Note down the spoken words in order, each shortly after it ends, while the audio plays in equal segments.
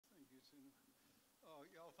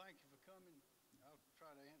thank you for coming. I'll try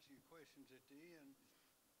to answer your questions at the end.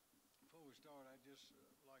 Before we start, I'd just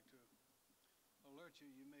like to alert you,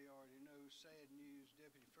 you may already know, sad news,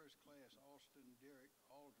 Deputy First Class Austin Derrick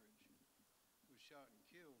Aldridge was shot and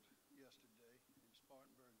killed yesterday in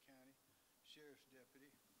Spartanburg County, Sheriff's Deputy.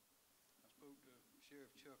 I spoke to Sheriff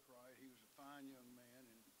Chuck Wright. He was a fine young man,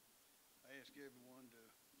 and I ask everyone to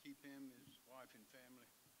keep him, his wife and family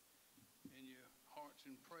in your hearts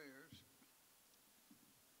and prayers.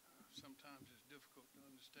 Sometimes it's difficult to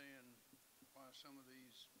understand why some of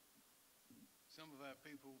our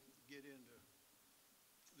people get into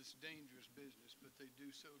this dangerous business, but they do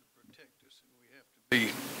so to protect us, and we have to be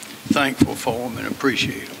thankful for them and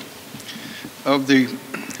appreciate them. Of the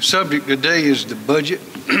subject today is the budget.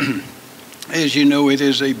 As you know, it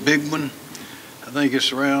is a big one. I think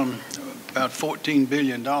it's around about $14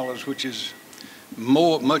 billion, which is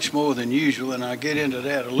much more than usual, and I'll get into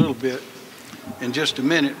that a little bit in just a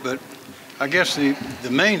minute. But I guess the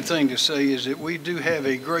main thing to say is that we do have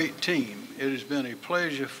a great team. It has been a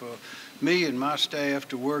pleasure for me and my staff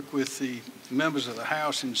to work with the members of the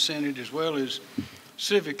House and Senate, as well as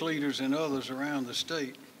civic leaders and others around the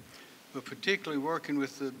state, but particularly working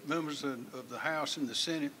with the members of the House and the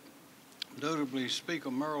Senate, notably Speaker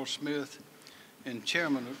Merle Smith and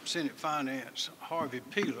Chairman of Senate Finance Harvey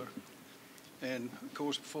Peeler. And of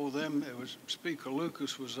course, before them, it was Speaker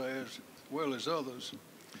Lucas was there, as well as others.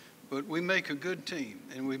 But we make a good team,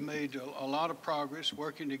 and we've made a lot of progress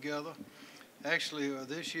working together. Actually,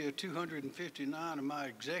 this year, 259 of my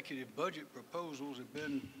executive budget proposals have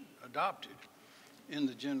been adopted in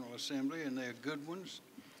the General Assembly, and they're good ones.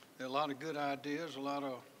 There are a lot of good ideas, a lot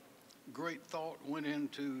of great thought went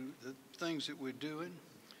into the things that we're doing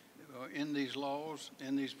in these laws,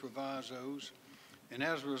 in these provisos. And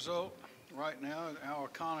as a result, right now, our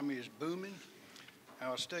economy is booming.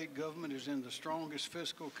 Our state government is in the strongest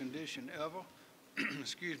fiscal condition ever.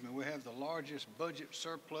 Excuse me, we have the largest budget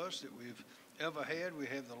surplus that we've ever had. We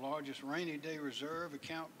have the largest rainy day reserve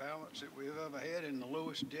account balance that we've ever had, and the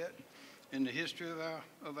lowest debt in the history of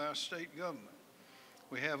our state government.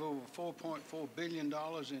 We have over $4.4 billion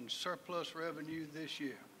in surplus revenue this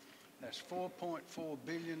year. That's $4.4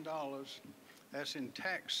 billion. That's in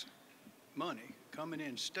tax money coming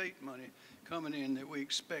in, state money coming in that we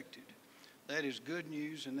expected. That is good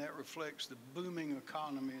news, and that reflects the booming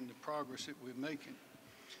economy and the progress that we're making.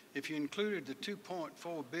 If you included the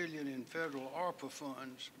 $2.4 billion in federal ARPA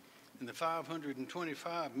funds and the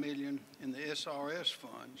 $525 million in the SRS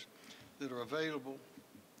funds that are available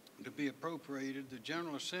to be appropriated, the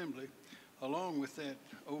General Assembly, along with that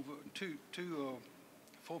over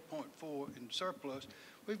 4.4 in surplus,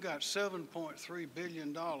 we've got $7.3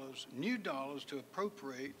 billion, new dollars to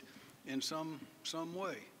appropriate in some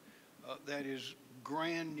way. That is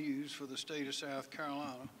grand news for the state of South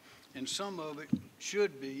Carolina, and some of it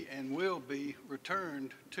should be and will be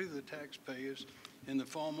returned to the taxpayers in the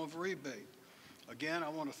form of rebate. Again, I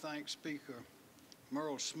want to thank Speaker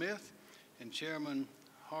Merle Smith and Chairman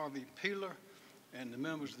Harvey Peeler and the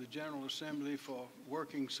members of the General Assembly for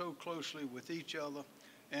working so closely with each other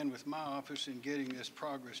and with my office in getting this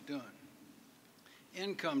progress done.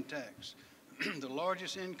 Income tax. The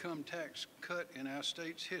largest income tax cut in our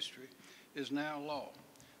state's history is now law.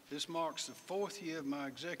 This marks the fourth year of my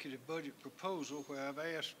executive budget proposal where I've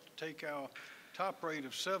asked to take our top rate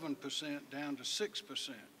of 7% down to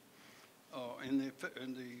 6% in the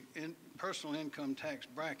personal income tax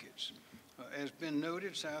brackets. As been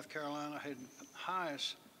noted, South Carolina had the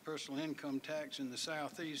highest personal income tax in the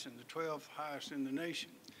Southeast and the 12th highest in the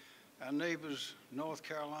nation. Our neighbors, North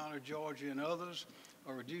Carolina, Georgia, and others,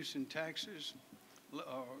 are reducing taxes.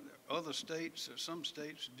 Other states, some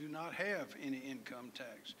states, do not have any income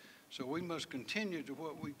tax. So we must continue to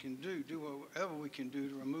what we can do whatever we can do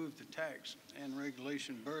to remove the tax and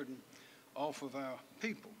regulation burden off of our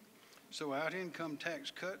people. So our income tax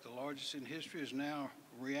cut, the largest in history, is now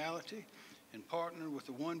reality. And partnered with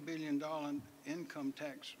the $1 billion income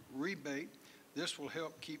tax rebate, this will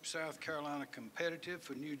help keep South Carolina competitive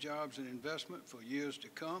for new jobs and investment for years to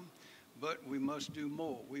come. But we must do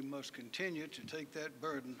more. We must continue to take that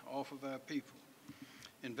burden off of our people.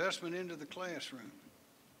 Investment into the classroom.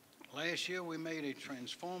 Last year, we made a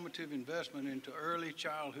transformative investment into early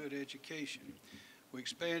childhood education. We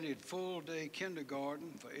expanded full-day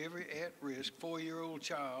kindergarten for every at-risk 4-year-old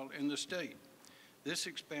child in the state. This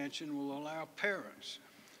expansion will allow parents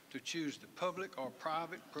to choose the public or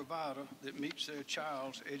private provider that meets their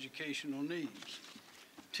child's educational needs.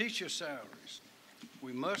 Teacher salaries.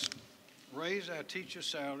 We must raise our teacher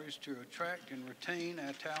salaries to attract and retain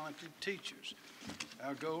our talented teachers.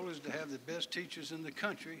 Our goal is to have the best teachers in the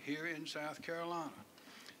country here in South Carolina.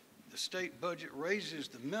 The state budget raises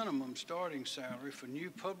the minimum starting salary for new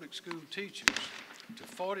public school teachers to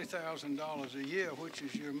 $40,000 a year, which,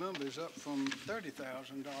 as you remember, is up from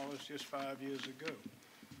 $30,000 just 5 years ago.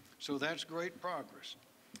 So that's great progress.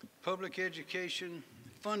 Public education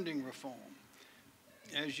funding reform.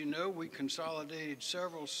 As you know, we consolidated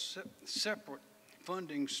several separate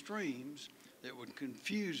funding streams that were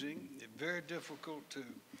confusing and very difficult to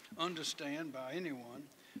understand by anyone.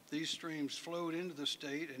 These streams flowed into the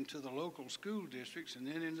state and to the local school districts and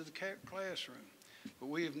then into the classroom. But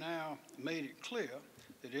we have now made it clear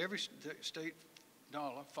that every state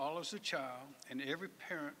dollar follows the child, and every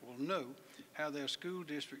parent will know how their school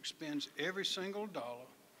district spends every single dollar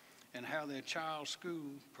and how their child's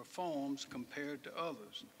school performs compared to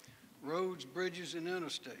others. Roads, bridges, and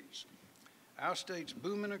interstates. Our state's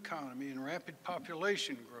booming economy and rapid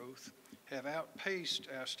population growth have outpaced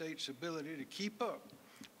our state's ability to keep up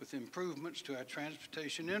with improvements to our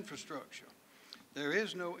transportation infrastructure. There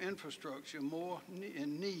is no infrastructure more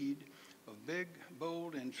in need of big,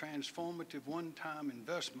 bold, and transformative one-time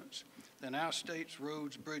investments than our state's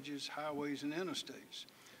roads, bridges, highways, and interstates.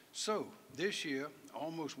 So this year,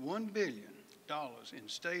 almost $1 billion in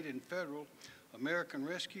state and federal American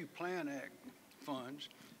Rescue Plan Act funds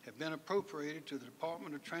have been appropriated to the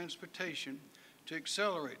Department of Transportation to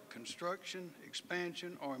accelerate construction,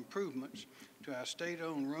 expansion, or improvements to our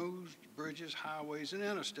state-owned roads, bridges, highways, and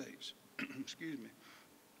interstates. Excuse me.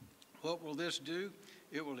 What will this do?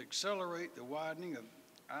 It will accelerate the widening of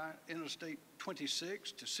Interstate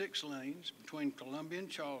 26 to 6 lanes between Columbia and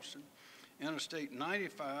Charleston, Interstate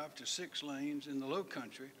 95 to 6 lanes in the Low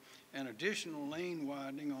Country, and additional lane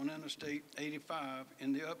widening on Interstate 85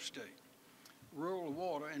 in the upstate. Rural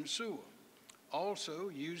water and sewer. Also,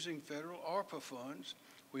 using federal ARPA funds,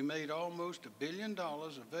 we made almost $1 billion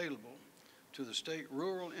available to the State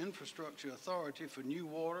Rural Infrastructure Authority for new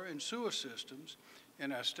water and sewer systems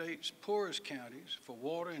in our state's poorest counties for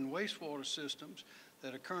water and wastewater systems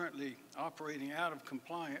that are currently operating out of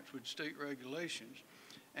compliance with state regulations,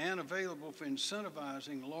 and available for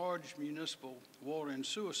incentivizing large municipal water and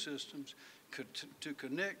sewer systems to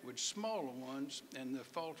connect with smaller ones and the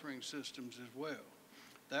faltering systems as well.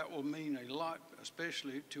 That will mean a lot,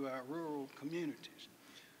 especially to our rural communities.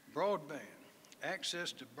 Broadband.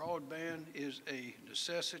 Access to broadband is a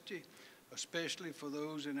necessity, especially for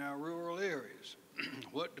those in our rural areas.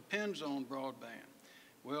 What depends on broadband?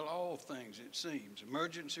 Well, all things, it seems.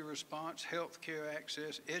 Emergency response, health care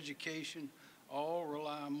access, education, all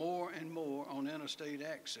rely more and more on interstate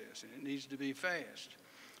access, and it needs to be fast.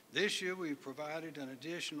 This year, we've provided an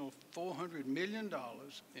additional $400 million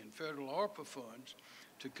in federal ARPA funds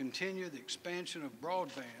to continue the expansion of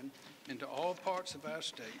broadband into all parts of our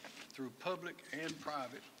state through public and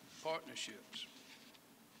private partnerships.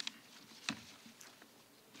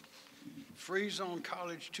 Freeze on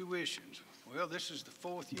college tuitions. Well, this is the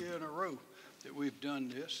 4th year in a row that we've done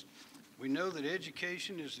this. We know that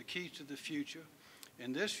education is the key to the future,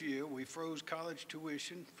 and this year we froze college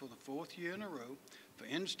tuition for the 4th year in a row for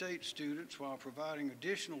in-state students while providing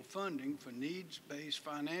additional funding for needs-based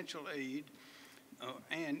financial aid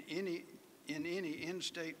and in any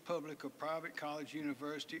in-state public or private college,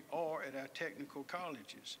 university, or at our technical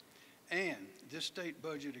colleges. And this state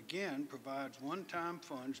budget again provides one-time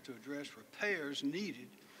funds to address repairs needed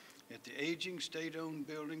at the aging state-owned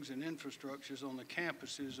buildings and infrastructures on the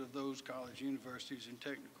campuses of those college, universities, and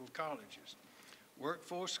technical colleges.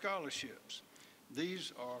 Workforce scholarships.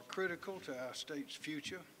 These are critical to our state's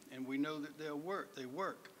future, and we know that they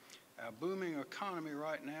work. Our booming economy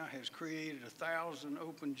right now has created 1,000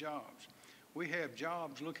 open jobs. We have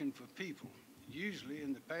jobs looking for people. Usually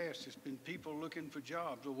in the past, it's been people looking for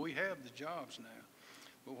jobs. Well, we have the jobs now.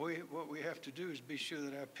 But what we have to do is be sure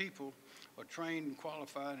that our people are trained and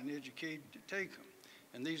qualified and educated to take them.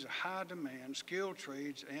 And these are high-demand, skilled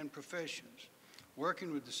trades and professions.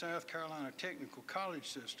 Working with the South Carolina Technical College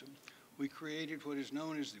System, we created what is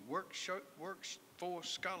known as the Workforce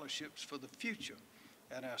Scholarships for the Future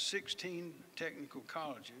at our 16 technical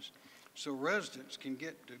colleges, so residents can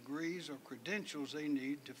get degrees or credentials they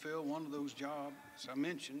need to fill one of those jobs, as I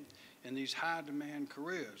mentioned, in these high-demand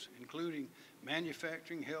careers, including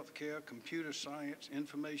manufacturing, healthcare, computer science,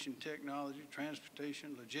 information technology,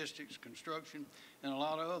 transportation, logistics, construction, and a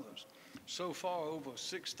lot of others. So far, over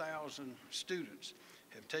 6,000 students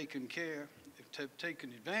have taken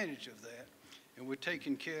advantage of that, and we're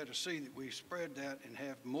taking care to see that we spread that and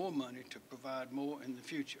have more money to provide more in the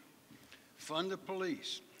future. Fund the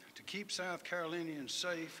police. To keep South Carolinians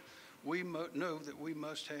safe, we know that we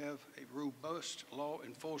must have a robust law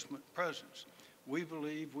enforcement presence. We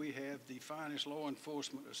believe we have the finest law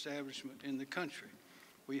enforcement establishment in the country.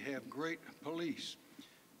 we have great police,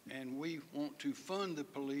 and we want to fund the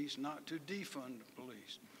police, not to defund the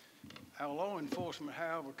police. Our law enforcement,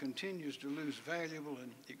 however, continues to lose valuable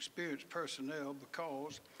and experienced personnel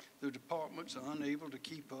because the departments are unable to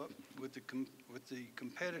keep up with the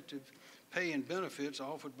competitive pay and benefits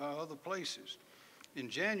offered by other places. In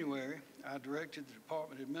January, I directed the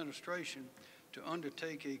Department Administration to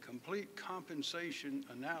undertake a complete compensation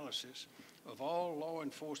analysis of all law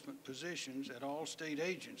enforcement positions at all state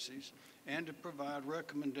agencies and to provide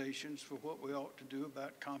recommendations for what we ought to do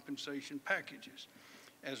about compensation packages.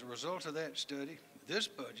 As a result of that study, this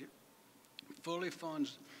budget fully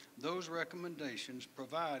funds those recommendations,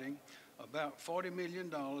 providing about $40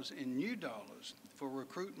 million in new dollars for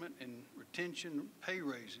recruitment and retention pay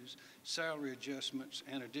raises, salary adjustments,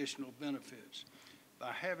 and additional benefits.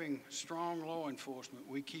 By having strong law enforcement,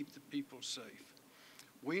 we keep the people safe.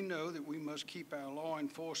 We know that we must keep our law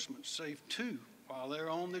enforcement safe too while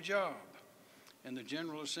they're on the job. And the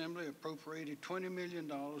General Assembly appropriated $20 million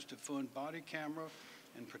to fund body camera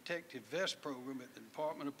and protective vest program at the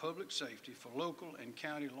Department of Public Safety for local and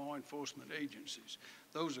county law enforcement agencies.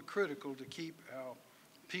 Those are critical to keep our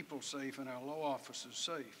people safe and our law officers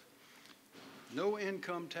safe. No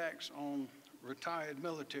income tax on retired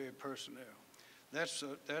military personnel. That's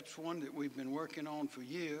one that we've been working on for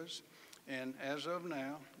years, and as of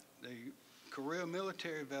now, the career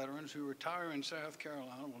military veterans who retire in South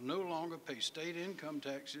Carolina will no longer pay state income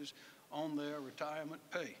taxes on their retirement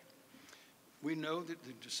pay. We know that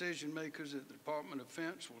the decision makers at the Department of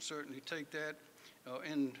Defense will certainly take that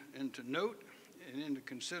into note and into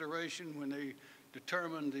consideration when they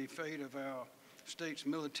determine the fate of our state's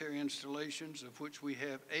military installations, of which we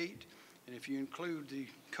have 8. And if you include the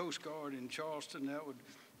Coast Guard in Charleston, that would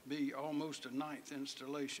be almost a 9th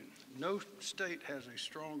installation. No state has a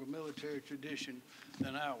stronger military tradition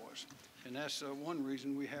than ours. And that's one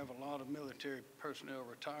reason we have a lot of military personnel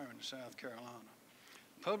retiring to South Carolina.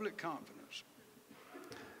 Public confidence.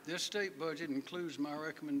 This state budget includes my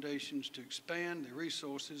recommendations to expand the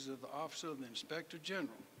resources of the Office of the Inspector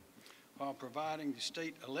General while providing the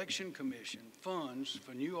State Election Commission funds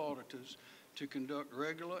for new auditors to conduct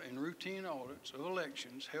regular and routine audits of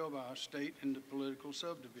elections held by our state and the political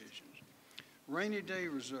subdivisions. Rainy day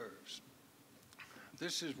reserves.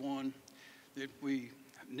 This is one that we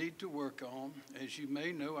need to work on. As you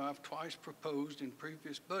may know, I've twice proposed in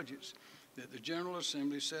previous budgets that the General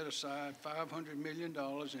Assembly set aside $500 million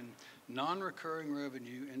in non-recurring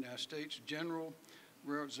revenue in our state's General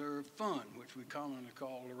Reserve Fund, which we commonly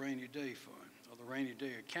call the Rainy Day Fund or the Rainy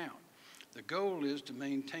Day Account. The goal is to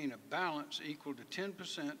maintain a balance equal to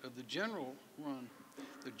 10% of the general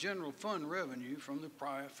fund revenue from the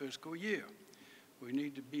prior fiscal year. We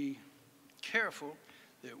need to be careful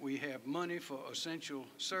that we have money for essential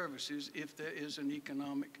services if there is an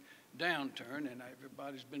economic downturn, and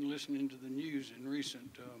everybody's been listening to the news in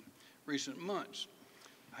recent months.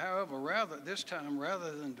 However, this time,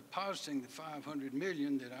 rather than depositing the $500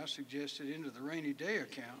 million that I suggested into the rainy day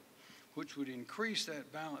account, which would increase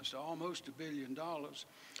that balance to almost $1 billion,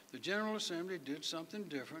 the General Assembly did something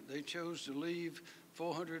different. They chose to leave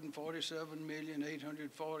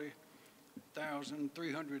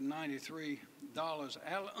 $447,840,393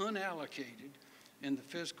 unallocated in the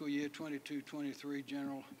fiscal year 22-23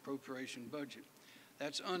 general appropriation budget.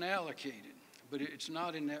 That's unallocated, but it's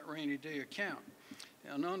not in that rainy day account.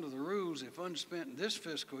 And under the rules, if unspent in this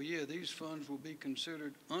fiscal year, these funds will be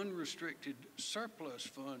considered unrestricted surplus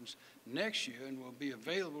funds next year and will be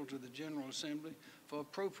available to the General Assembly for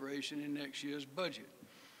appropriation in next year's budget.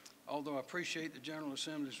 Although I appreciate the General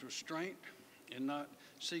Assembly's restraint in not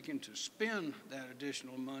seeking to spend that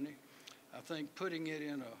additional money, I think putting it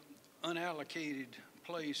in an unallocated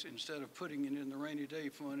place instead of putting it in the rainy day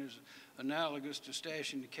fund is analogous to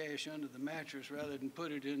stashing the cash under the mattress rather than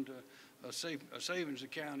put it into a savings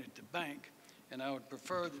account at the bank, and I would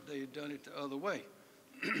prefer that they had done it the other way.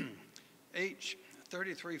 H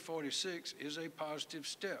 3346 is a positive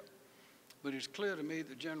step, but it's clear to me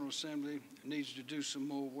the General Assembly needs to do some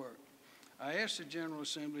more work. I asked the General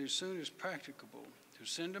Assembly as soon as practicable to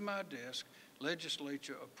send to my desk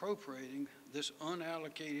legislature appropriating this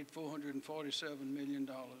unallocated $447 million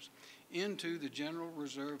into the General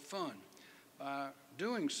Reserve Fund. By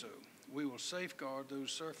doing so, we will safeguard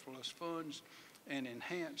those surplus funds and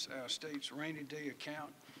enhance our state's rainy day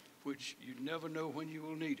account, which you never know when you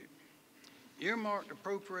will need it. Earmarked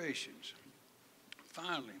appropriations.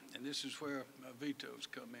 Finally, and this is where vetoes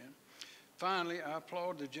come in, finally, I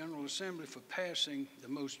applaud the General Assembly for passing the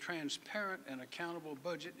most transparent and accountable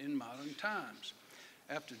budget in modern times.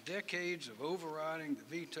 After decades of overriding the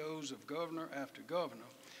vetoes of governor after governor,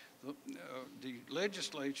 the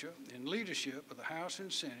legislature and leadership of the House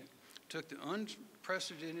and Senate took the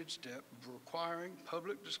unprecedented step of requiring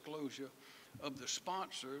public disclosure of the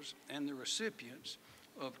sponsors and the recipients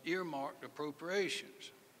of earmarked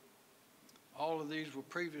appropriations. All of these were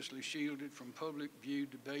previously shielded from public view,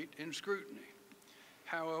 debate, and scrutiny.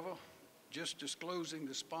 However, just disclosing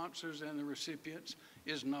the sponsors and the recipients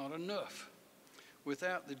is not enough.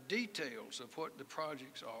 Without the details of what the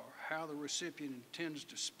projects are, how the recipient intends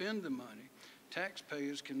to spend the money,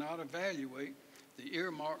 taxpayers cannot evaluate the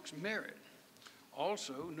earmark's merit.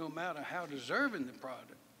 Also, no matter how deserving the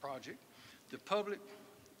project, the public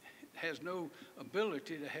has no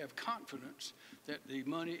ability to have confidence that the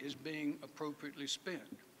money is being appropriately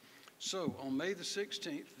spent. So, on May the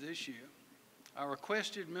 16th this year, I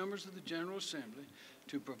requested members of the General Assembly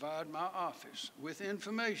to provide my office with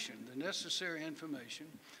information, the necessary information,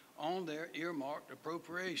 on their earmarked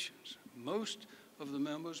appropriations. Most of the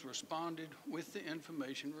members responded with the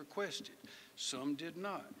information requested. Some did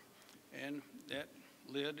not, and that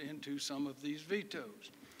led into some of these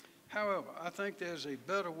vetoes. However, I think there's a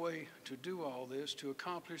better way to do all this to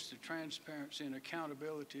accomplish the transparency and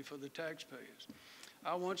accountability for the taxpayers.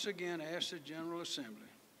 I once again ask the General Assembly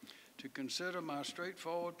to consider my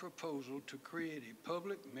straightforward proposal to create a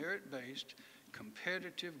public, merit-based,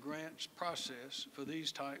 competitive grants process for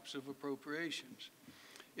these types of appropriations.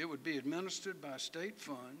 It would be administered by state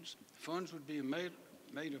funds. Funds would be made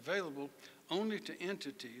available only to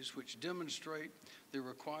entities which demonstrate the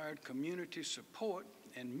required community support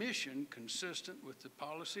and mission consistent with the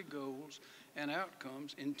policy goals and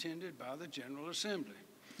outcomes intended by the General Assembly.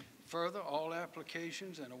 Further, all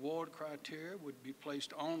applications and award criteria would be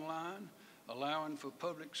placed online, allowing for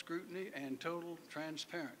public scrutiny and total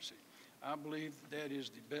transparency. I believe that is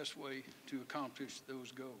the best way to accomplish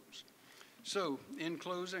those goals. So, in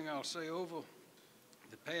closing, I'll say over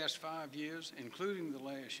the past 5 years, including the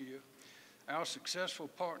last year, our successful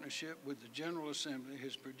partnership with the General Assembly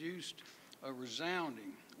has produced a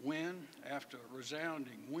resounding win after a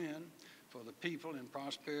resounding win for the people and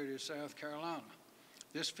prosperity of South Carolina.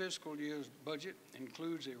 This fiscal year's budget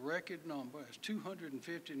includes a record number as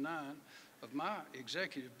 259 of my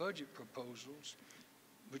executive budget proposals,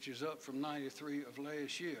 which is up from 93 of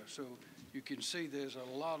last year. So you can see there's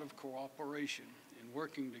a lot of cooperation and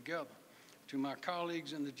working together. To my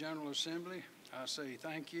colleagues in the General Assembly, I say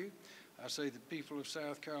thank you. I say the people of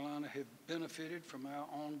South Carolina have benefited from our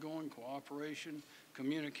ongoing cooperation,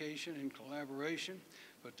 communication, and collaboration,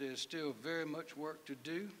 but there's still very much work to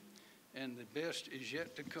do, and the best is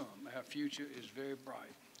yet to come. Our future is very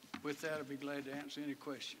bright. With that, I'll be glad to answer any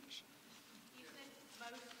questions. You said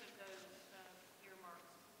most of those earmarks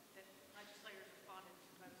that legislators responded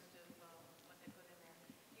to most of what they put in there.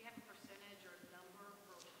 Do you have a percentage or number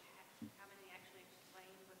for how many actually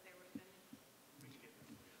explained what they were spending?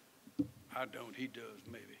 I don't. He does,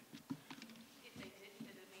 maybe. If they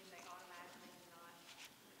didn't, does it mean they automatically did not?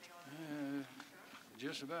 They automatically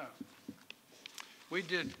Just about.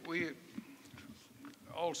 We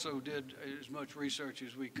also did as much research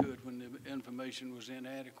as we could when the information was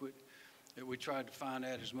inadequate. We tried to find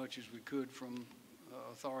out as much as we could from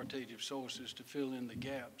authoritative sources to fill in the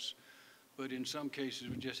gaps. But in some cases,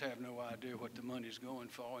 we just have no idea what the money's going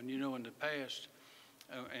for. And you know, in the past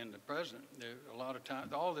and the present, a lot of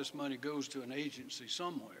times, all this money goes to an agency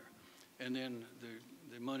somewhere, and then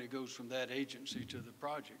the money goes from that agency to the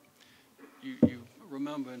project. You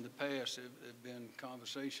remember in the past there have been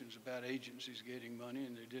conversations about agencies getting money,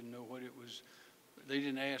 and they didn't know what it was. They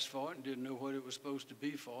didn't ask for it and didn't know what it was supposed to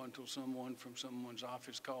be for until someone from someone's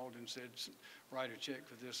office called and said, write a check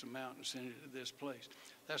for this amount and send it to this place.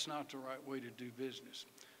 That's not the right way to do business.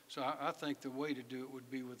 So I think the way to do it would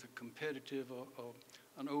be with a competitive,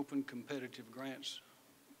 an open competitive grants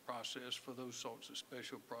process for those sorts of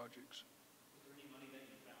special projects.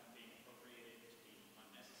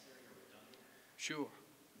 Sure,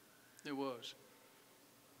 there was.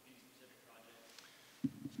 Any specific projects?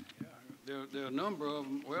 Yeah, there are a number of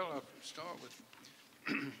them. Well, I'll start with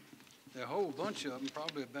there are a whole bunch of them,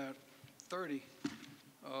 probably about 30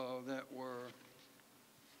 that were,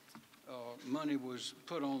 money was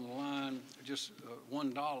put on the line, just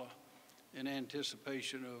 $1 in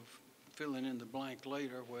anticipation of filling in the blank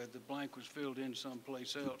later, where the blank was filled in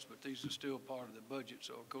someplace else, but these are still part of the budget,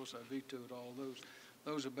 so of course I vetoed all those.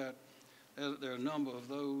 Those about there are a number of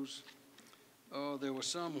those. There were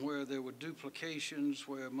some where there were duplications,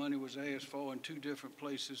 where money was asked for in 2 different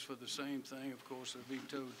places for the same thing. Of course, I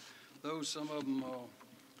vetoed those. Some of them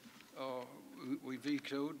we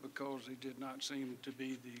vetoed because they did not seem to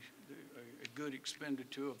be a good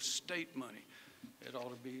expenditure of state money. It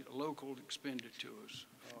ought to be local expenditures.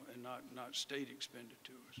 and not state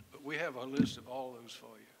expenditures. But we have a list of all those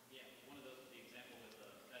for you. Yeah, one of those, the example with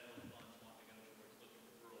the federal funds want to go towards looking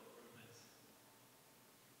for rural improvements.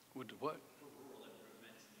 With the what? For rural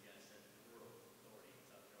improvements, and you guys said the rural authority in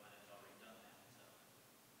South Carolina has already done that, so.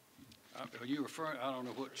 Are you referring, I don't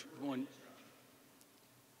know which one.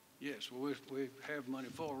 Yes, well, we have money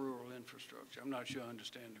for rural infrastructure. I'm not sure I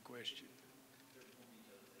understand the question.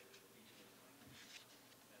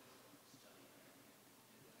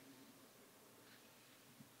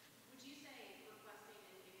 Would you say requesting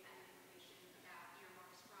and getting that information about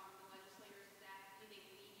earmarks from the legislators, does that, do they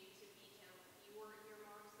need you to veto fewer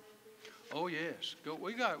earmarks than previously? Oh, yes.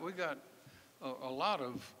 We got a lot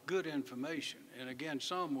of good information. And again,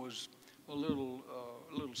 some was a little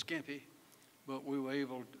skimpy, but we were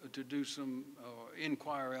able to do some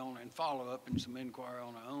inquiry on and follow up and some inquiry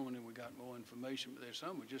on our own, and we got more information. But there's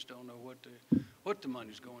some we just don't know what the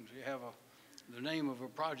money's going to. You have the name of a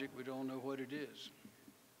project, we don't know what it is.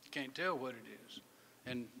 Can't tell what it is,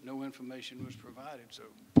 and no information was provided, so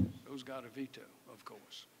those got a veto, of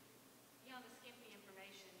course. Beyond the skimpy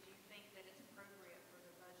information, do you think that it's appropriate for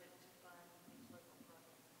the budget to fund these local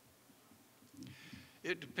projects?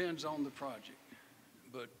 It depends on the project,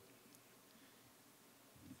 but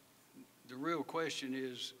the real question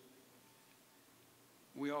is,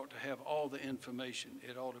 we ought to have all the information.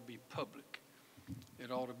 It ought to be public.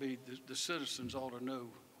 It ought to be, the citizens ought to know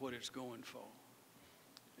what it's going for.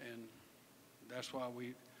 And that's why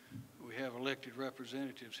we have elected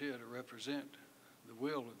representatives here to represent the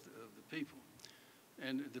will of the people.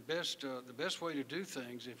 And the best way to do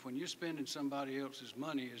things, if when you're spending somebody else's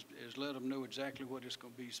money, is let them know exactly what it's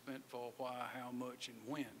going to be spent for, why, how much, and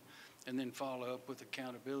when, and then follow up with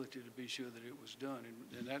accountability to be sure that it was done.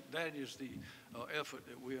 And that is the effort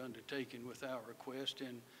that we're undertaking with our request,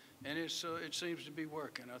 and it seems to be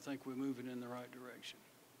working. I think we're moving in the right direction. Is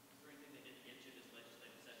there anything they didn't get to this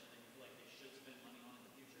legislative session that you feel like they should spend money on in the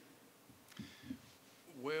future?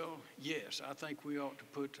 Well, yes, I think we ought to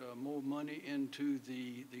put more money into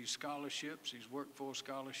these scholarships, these workforce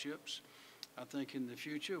scholarships. I think in the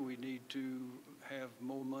future we need to have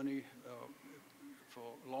more money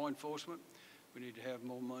for law enforcement. We need to have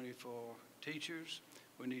more money for teachers.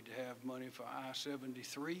 We need to have money for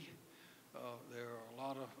I-73. There are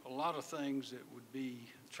a lot of things that would be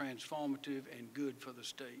transformative and good for the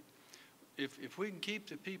state. If we can keep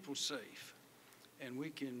the people safe, and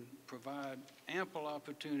we can provide ample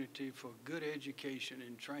opportunity for good education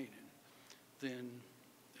and training, then,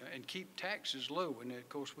 and keep taxes low. And of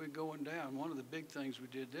course, we're going down. One of the big things we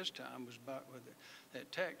did this time was about with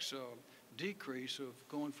that tax decrease of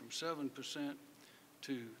going from 7%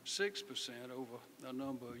 to 6% over a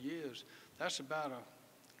number of years. That's about a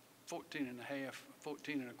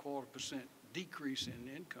 14.25% decrease in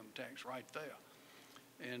income tax right there.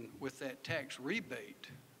 And with that tax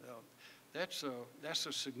rebate, that's a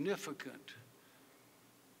significant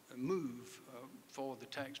move for the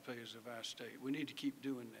taxpayers of our state. We need to keep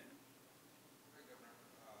doing that. Governor,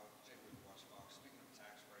 Jay Wood, Watch Fox. Speaking of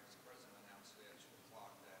tax breaks, the president announced today at 2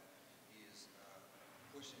 o'clock that he is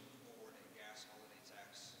pushing forward a gas holiday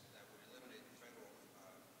tax that would eliminate the federal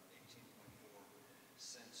 18.4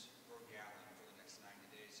 cents per gallon for the next 90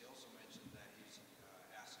 days. He also mentioned that he's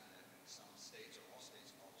asking that some states or all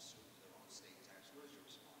states follow suit with their own state tax. What is your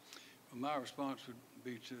response? Well, my response would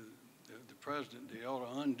be to the president. They ought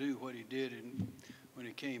to undo what he did when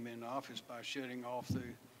he came in office by shutting off the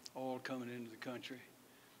oil coming into the country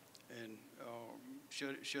and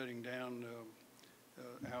shutting down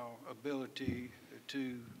our ability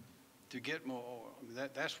to get more oil. I mean,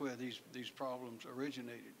 that's where these problems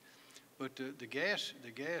originated. But the gas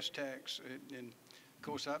tax, and of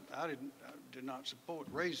course I did not support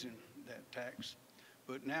raising that tax,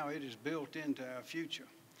 but now it is built into our future.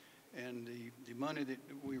 And the money that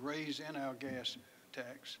we raise in our gas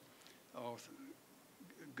tax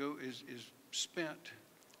is spent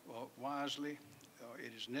wisely.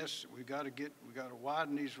 It is necessary. We got to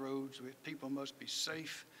widen these roads. People must be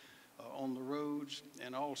safe on the roads,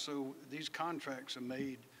 and also these contracts are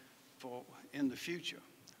made for in the future.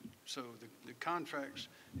 So the contracts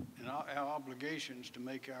and our obligations to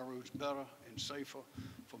make our roads better and safer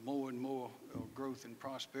for more and more growth and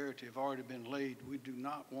prosperity have already been laid. We do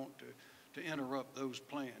not want to interrupt those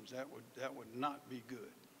plans. That would not be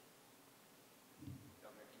good.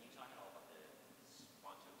 Governor, can you talk at all about the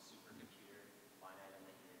quantum supercomputer line item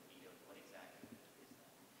that you vetoed? What exactly is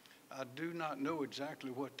that? I do not know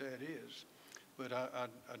exactly what that is, but I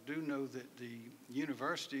do know that the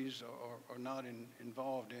universities are not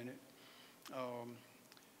involved in it.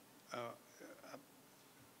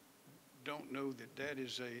 don't know that that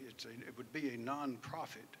is it would be a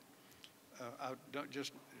nonprofit. I don't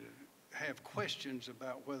just have questions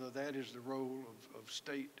about whether that is the role of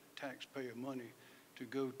state taxpayer money to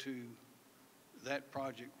go to that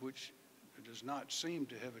project, which does not seem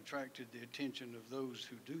to have attracted the attention of those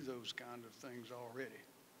who do those kind of things already.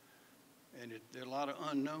 And there are a lot of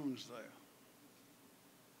unknowns there.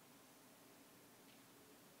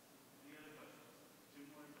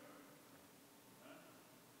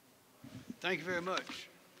 Thank you very much.